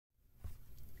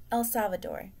El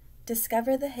Salvador.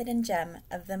 Discover the hidden gem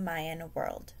of the Mayan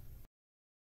world.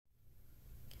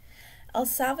 El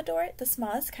Salvador, the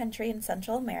smallest country in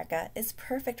Central America, is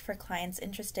perfect for clients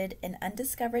interested in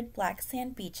undiscovered black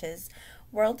sand beaches,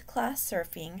 world-class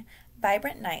surfing,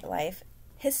 vibrant nightlife,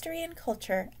 history and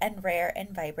culture, and rare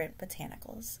and vibrant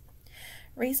botanicals.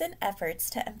 Recent efforts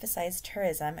to emphasize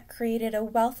tourism created a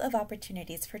wealth of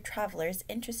opportunities for travelers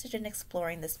interested in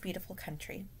exploring this beautiful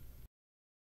country.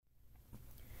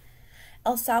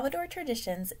 El Salvador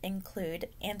traditions include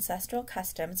ancestral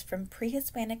customs from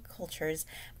pre-Hispanic cultures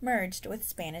merged with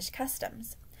Spanish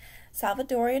customs.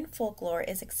 Salvadorian folklore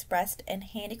is expressed in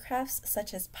handicrafts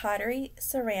such as pottery,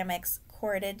 ceramics,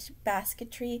 cordage,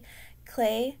 basketry,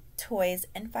 clay, toys,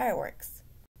 and fireworks.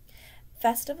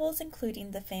 Festivals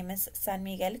including the famous San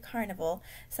Miguel Carnival,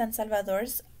 San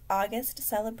Salvador's August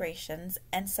celebrations,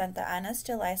 and Santa Ana's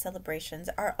July celebrations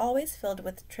are always filled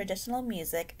with traditional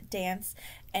music, dance,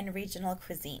 and regional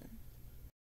cuisine.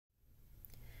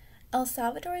 El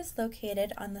Salvador is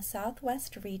located on the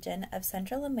southwest region of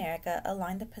Central America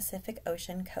along the Pacific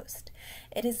Ocean coast.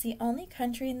 It is the only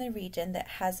country in the region that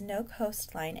has no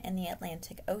coastline in the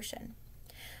Atlantic Ocean.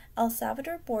 El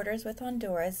Salvador borders with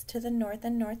Honduras to the north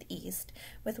and northeast,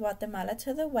 with Guatemala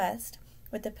to the west,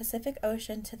 with the Pacific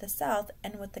Ocean to the south,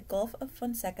 and with the Gulf of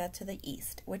Fonseca to the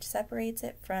east, which separates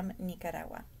it from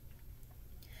Nicaragua.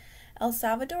 El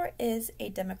Salvador is a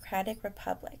democratic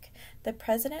republic. The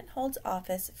president holds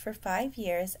office for 5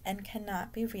 years and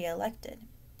cannot be re-elected.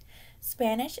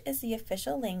 Spanish is the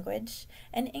official language,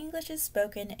 and English is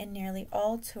spoken in nearly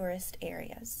all tourist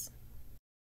areas.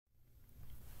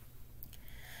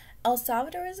 El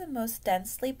Salvador is the most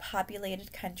densely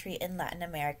populated country in Latin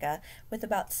America, with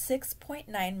about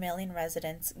 6.9 million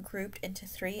residents grouped into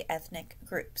 3 ethnic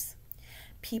groups.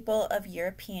 People of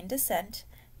European descent,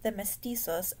 the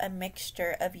mestizos, a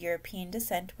mixture of European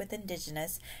descent with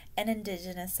indigenous, and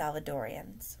indigenous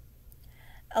Salvadorians.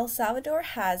 El Salvador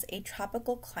has a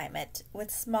tropical climate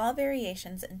with small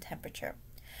variations in temperature.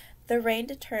 The rain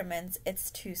determines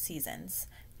its 2 seasons.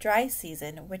 Dry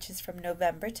season, which is from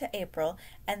November to April,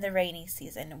 and the rainy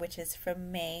season, which is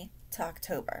from May to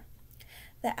October.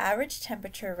 The average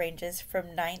temperature ranges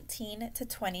from 19 to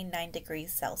 29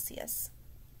 degrees Celsius.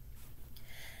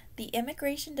 The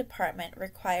Immigration Department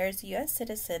requires U.S.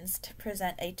 citizens to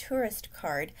present a tourist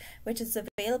card, which is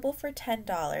available for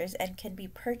 $10 and can be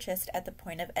purchased at the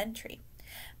point of entry.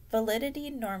 Validity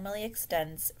normally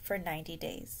extends for 90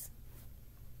 days.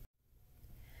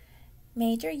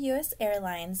 Major U.S.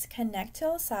 airlines connect to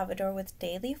El Salvador with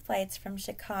daily flights from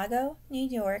Chicago, New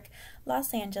York,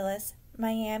 Los Angeles,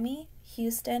 Miami,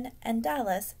 Houston, and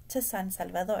Dallas to San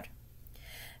Salvador.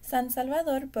 San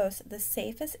Salvador boasts the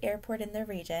safest airport in the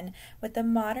region, with a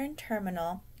modern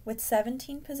terminal with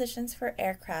 17 positions for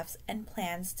aircrafts and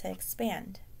plans to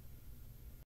expand.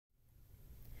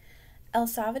 El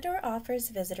Salvador offers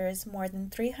visitors more than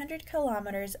 300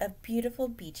 kilometers of beautiful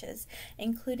beaches,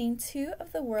 including 2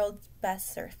 of the world's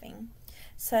best surfing,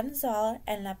 Sunzal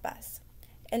and La Paz.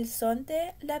 El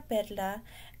Zonte, La Perla,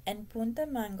 and Punta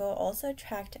Mango also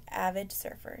attract avid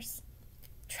surfers.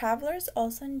 Travelers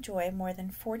also enjoy more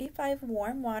than 45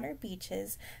 warm water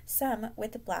beaches, some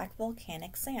with black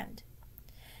volcanic sand.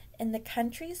 In the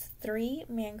country's 3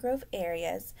 mangrove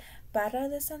areas, Barra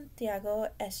de Santiago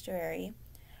Estuary,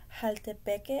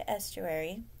 Jaltepeque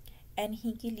Estuary, and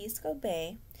Jiquilisco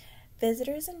Bay,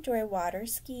 visitors enjoy water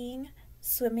skiing,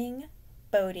 swimming,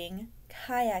 boating,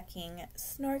 kayaking,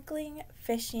 snorkeling,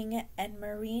 fishing, and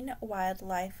marine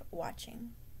wildlife watching.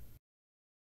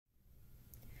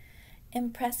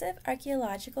 Impressive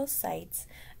archaeological sites,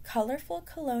 colorful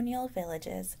colonial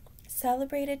villages,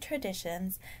 celebrated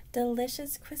traditions,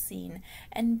 delicious cuisine,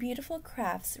 and beautiful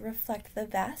crafts reflect the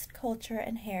vast culture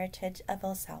and heritage of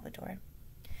El Salvador.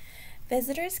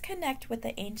 Visitors connect with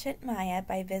the ancient Maya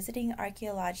by visiting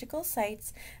archaeological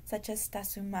sites such as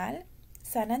Tazumal,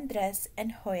 San Andrés,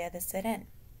 and Joya de Seren.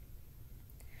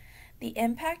 The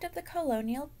impact of the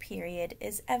colonial period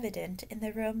is evident in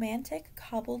the romantic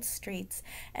cobbled streets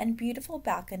and beautiful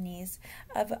balconies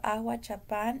of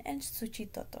Ahuachapan and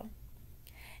Suchitoto.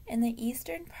 In the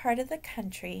eastern part of the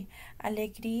country,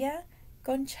 Alegría,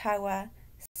 Conchagua,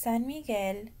 San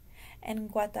Miguel,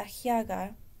 and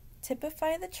Guatajiaga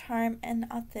typify the charm and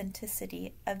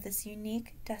authenticity of this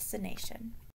unique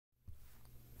destination.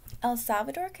 El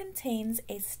Salvador contains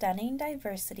a stunning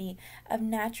diversity of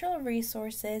natural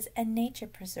resources and nature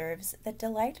preserves that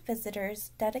delight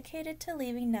visitors dedicated to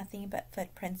leaving nothing but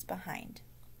footprints behind.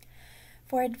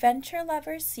 For adventure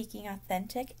lovers seeking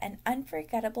authentic and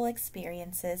unforgettable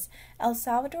experiences, El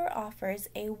Salvador offers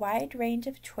a wide range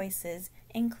of choices,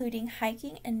 including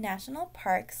hiking in national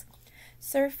parks,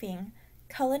 surfing,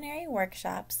 culinary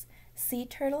workshops, sea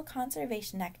turtle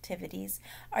conservation activities,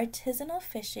 artisanal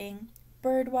fishing,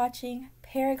 bird watching,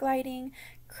 paragliding,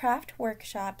 craft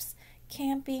workshops,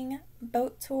 camping,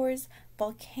 boat tours,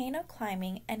 volcano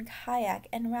climbing, and kayak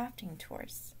and rafting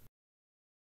tours.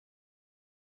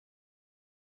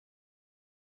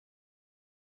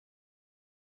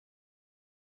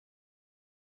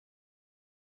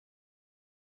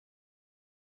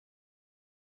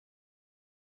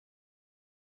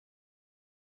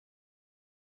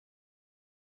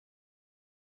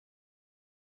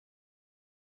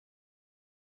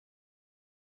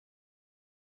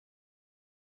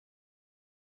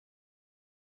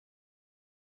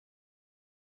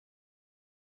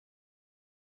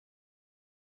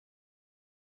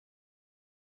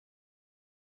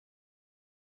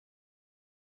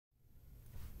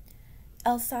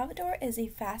 El Salvador is a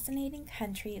fascinating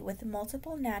country with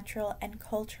multiple natural and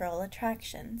cultural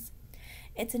attractions.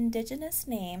 Its indigenous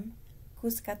name,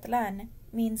 Cuscatlan,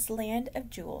 means land of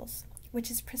jewels,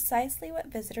 which is precisely what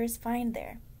visitors find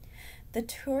there. The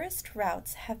tourist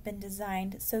routes have been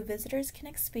designed so visitors can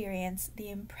experience the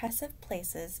impressive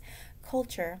places,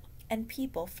 culture, and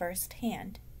people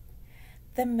firsthand.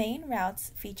 The main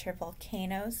routes feature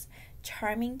volcanoes,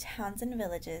 charming towns and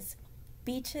villages,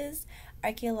 beaches,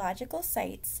 archaeological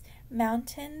sites,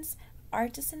 mountains,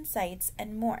 artisan sites,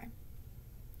 and more.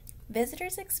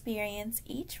 Visitors experience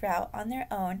each route on their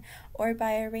own or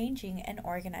by arranging an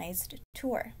organized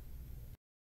tour.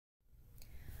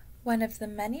 One of the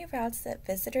many routes that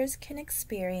visitors can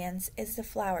experience is the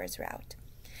Flowers Route.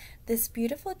 This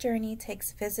beautiful journey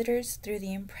takes visitors through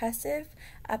the impressive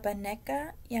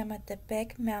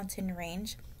Apaneca-Yamatepec mountain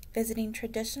range, visiting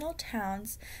traditional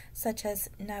towns such as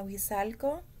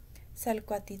Nahuizalco,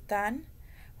 Salcuatitan,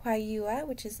 Huayua,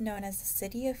 which is known as the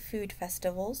City of Food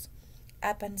Festivals,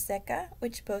 Apanseca,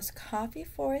 which boasts coffee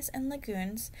forests and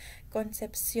lagoons,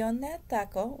 Concepcion de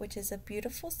Ataco, which is a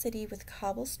beautiful city with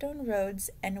cobblestone roads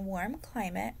and warm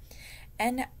climate,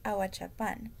 and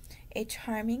Ahuachapan, a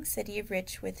charming city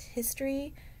rich with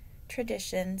history,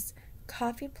 traditions,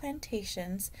 coffee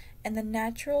plantations, and the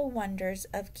natural wonders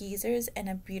of geysers and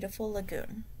a beautiful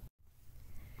lagoon.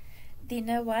 The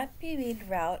Nahuatl Pibil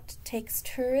route takes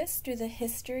tourists through the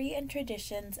history and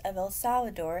traditions of El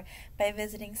Salvador by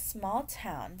visiting small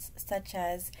towns such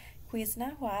as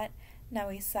Cuiznahuat,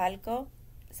 Nahuizalco,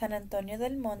 San Antonio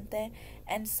del Monte,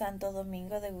 and Santo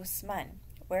Domingo de Guzman,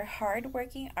 where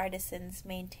hard-working artisans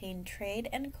maintained trade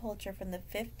and culture from the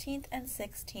 15th and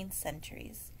 16th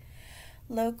centuries.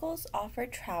 Locals offer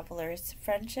travelers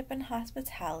friendship and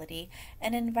hospitality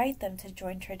and invite them to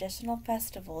join traditional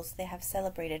festivals they have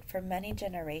celebrated for many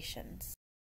generations.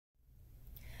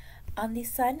 On the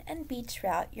Sun and Beach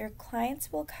route, your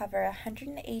clients will cover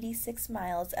 186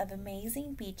 miles of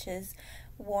amazing beaches,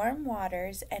 warm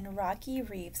waters, and rocky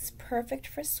reefs perfect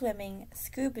for swimming,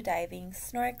 scuba diving,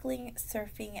 snorkeling,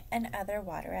 surfing, and other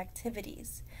water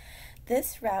activities.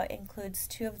 This route includes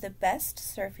two of the best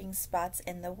surfing spots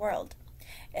in the world,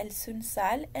 El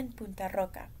Sunsal and Punta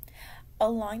Roca.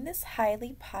 Along this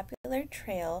highly popular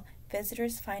trail,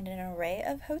 visitors find an array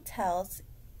of hotels,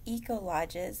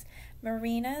 eco-lodges,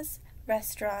 marinas,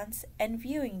 restaurants, and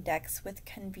viewing decks with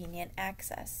convenient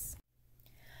access.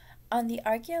 On the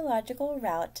archaeological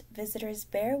route, visitors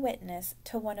bear witness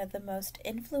to one of the most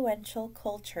influential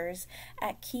cultures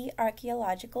at key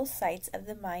archaeological sites of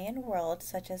the Mayan world,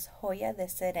 such as Joya de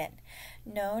Seren,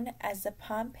 known as the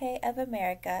Pompeii of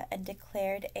America and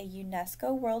declared a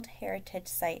UNESCO World Heritage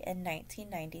Site in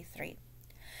 1993.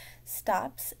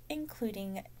 Stops,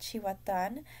 including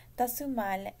Chihuatán,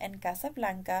 Tazumal, and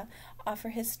Casablanca, offer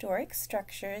historic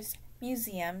structures,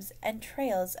 museums, and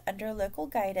trails under local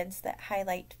guidance that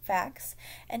highlight facts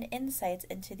and insights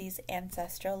into these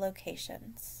ancestral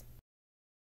locations.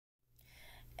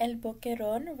 El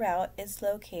Boquerón route is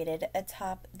located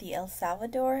atop the El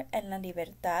Salvador and La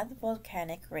Libertad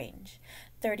volcanic range,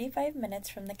 35 minutes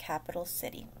from the capital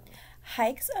city.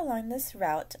 Hikes along this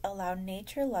route allow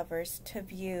nature lovers to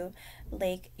view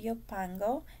Lake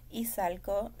Yopango,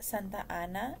 Izalco, Santa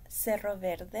Ana, Cerro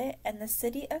Verde, and the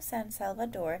city of San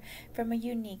Salvador from a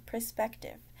unique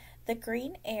perspective. The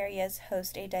green areas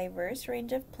host a diverse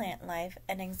range of plant life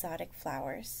and exotic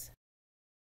flowers.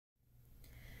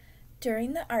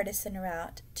 During the artisan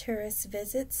route, tourists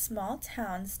visit small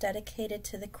towns dedicated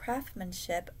to the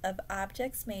craftsmanship of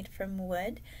objects made from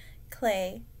wood,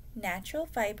 clay, natural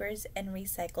fibers, and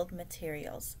recycled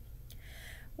materials.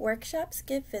 Workshops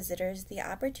give visitors the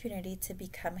opportunity to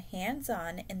become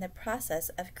hands-on in the process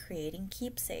of creating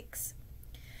keepsakes.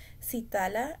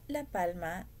 Citala, La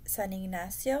Palma, San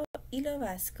Ignacio, Ilo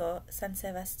Vasco, San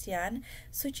Sebastián,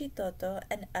 Suchitoto,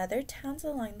 and other towns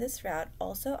along this route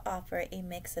also offer a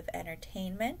mix of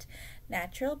entertainment,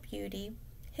 natural beauty,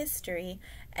 history,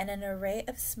 and an array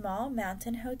of small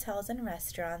mountain hotels and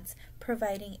restaurants,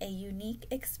 providing a unique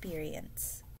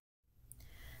experience.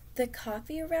 The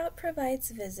coffee route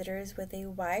provides visitors with a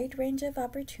wide range of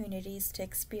opportunities to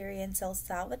experience El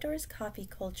Salvador's coffee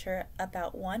culture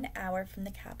about 1 hour from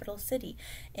the capital city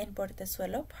in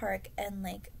Portezuelo Park and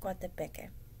Lake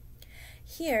Coatepeque.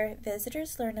 Here,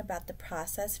 visitors learn about the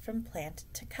process from plant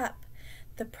to cup,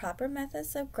 the proper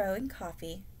methods of growing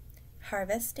coffee,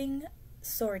 harvesting,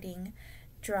 sorting,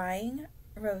 drying,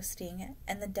 roasting,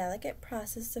 and the delicate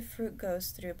process the fruit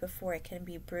goes through before it can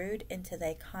be brewed into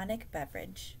the iconic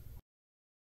beverage.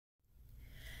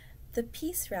 The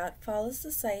peace route follows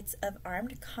the sites of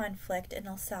armed conflict in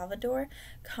El Salvador,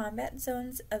 combat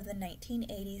zones of the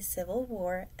 1980s Civil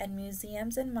War, and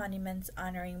museums and monuments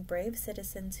honoring brave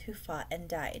citizens who fought and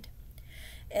died.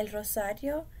 El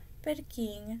Rosario,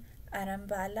 Perquín,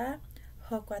 Arambala,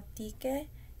 Jocoatique,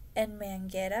 and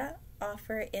Manguera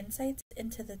offer insights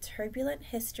into the turbulent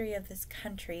history of this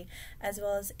country, as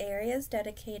well as areas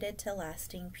dedicated to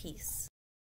lasting peace.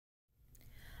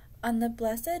 On the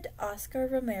Blessed Oscar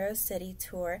Romero City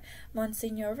Tour,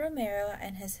 Monsignor Romero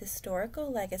and his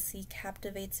historical legacy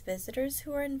captivates visitors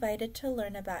who are invited to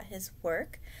learn about his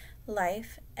work,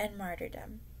 life, and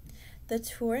martyrdom. The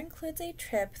tour includes a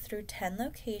trip through 10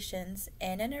 locations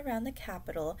in and around the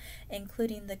capital,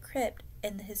 including the crypt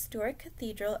in the historic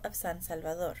Cathedral of San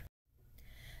Salvador.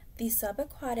 The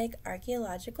subaquatic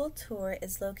archaeological tour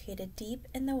is located deep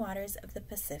in the waters of the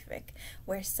Pacific,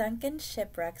 where sunken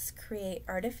shipwrecks create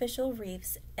artificial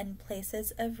reefs and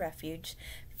places of refuge,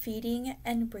 feeding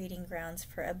and breeding grounds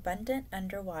for abundant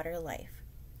underwater life.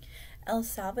 El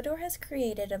Salvador has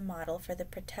created a model for the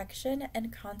protection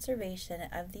and conservation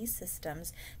of these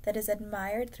systems that is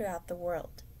admired throughout the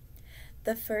world.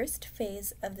 The first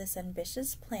phase of this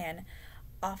ambitious plan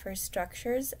offers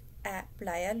structures at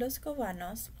Playa Los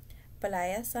Cobanos,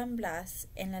 Playa San Blas,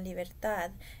 en La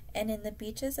Libertad, and in the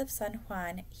beaches of San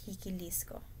Juan,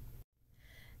 Jiquilisco.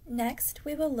 Next,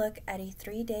 we will look at a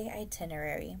 3-day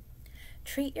itinerary.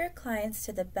 Treat your clients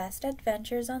to the best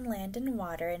adventures on land and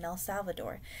water in El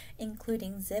Salvador,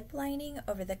 including zip lining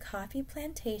over the coffee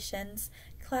plantations,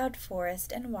 cloud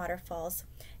forest and waterfalls,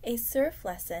 a surf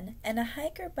lesson, and a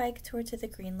hike or bike tour to the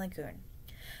Green Lagoon.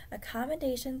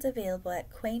 Accommodations available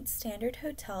at quaint standard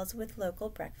hotels with local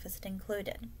breakfast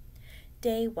included.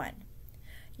 Day 1.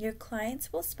 Your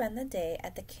clients will spend the day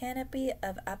at the canopy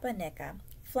of Apaneca,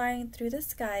 flying through the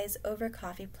skies over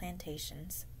coffee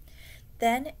plantations.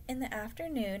 Then, in the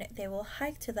afternoon, they will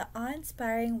hike to the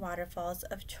awe-inspiring waterfalls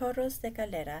of Chorros de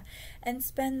Calera and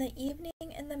spend the evening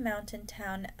in the mountain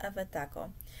town of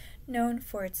Ataco, known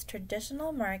for its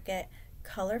traditional market,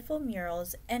 colorful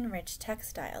murals, and rich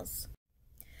textiles.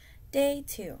 Day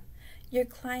 2. Your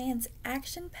client's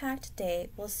action-packed day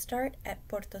will start at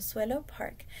Portezuelo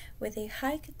Park with a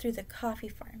hike through the coffee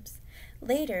farms.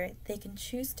 Later, they can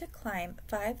choose to climb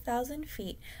 5,000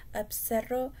 feet up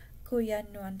Cerro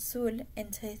Cuyanuanzul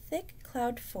into a thick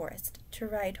cloud forest to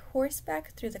ride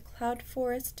horseback through the cloud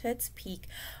forest to its peak,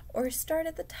 or start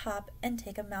at the top and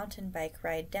take a mountain bike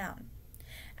ride down.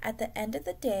 At the end of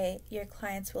the day, your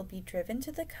clients will be driven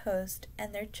to the coast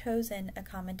and their chosen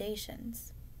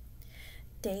accommodations.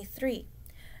 Day 3.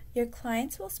 Your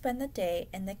clients will spend the day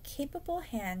in the capable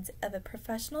hands of a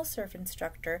professional surf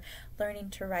instructor, learning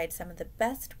to ride some of the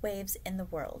best waves in the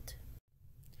world.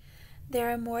 There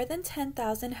are more than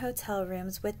 10,000 hotel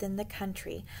rooms within the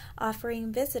country,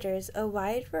 offering visitors a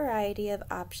wide variety of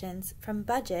options from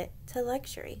budget to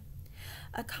luxury.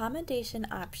 Accommodation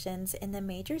options in the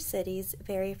major cities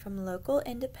vary from local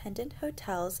independent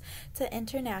hotels to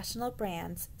international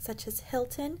brands such as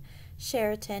Hilton,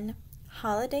 Sheraton,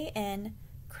 Holiday Inn,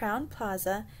 Crown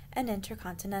Plaza, and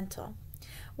Intercontinental,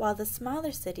 while the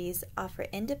smaller cities offer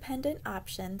independent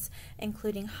options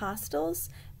including hostels,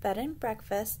 bed and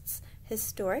breakfasts,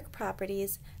 historic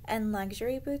properties, and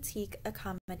luxury boutique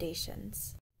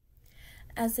accommodations.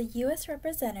 As the U.S.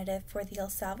 representative for the El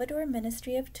Salvador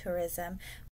Ministry of Tourism,